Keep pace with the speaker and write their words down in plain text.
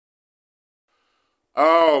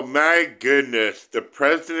Oh my goodness, the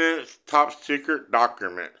president's top secret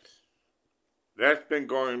documents. That's been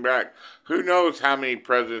going back. Who knows how many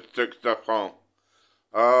presidents took stuff home?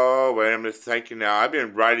 Oh, wait, I'm just thinking now. I've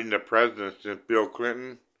been writing the presidents since Bill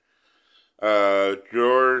Clinton,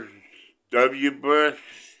 George W. Bush,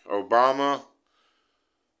 Obama,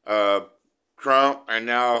 uh, Trump, and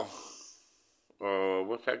now,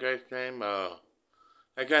 what's that guy's name?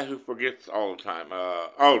 That guy who forgets all the time.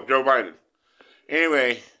 Joe Biden.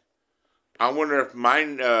 Anyway, I wonder if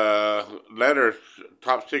mine letters,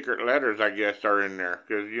 top secret letters, I guess, are in there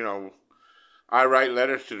because I write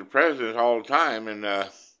letters to the president all the time, and I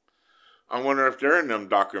wonder if they're in them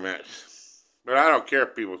documents. But I don't care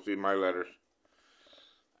if people see my letters.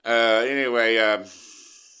 Anyway,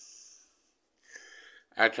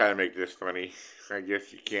 I try to make this funny. I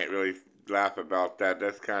guess you can't really laugh about that.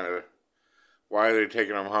 That's kind of why are they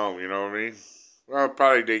taking them home. You know what I mean? Well,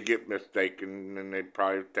 probably they get mistaken and they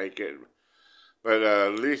probably take it. But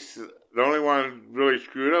at least the only one really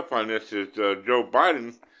screwed up on this is Joe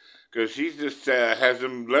Biden, because he just has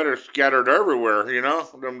them letters scattered everywhere,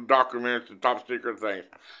 them documents and top secret things.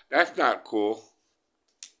 That's not cool.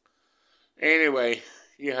 Anyway,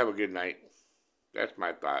 you have a good night. That's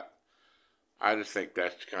my thought. I just think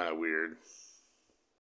that's kind of weird.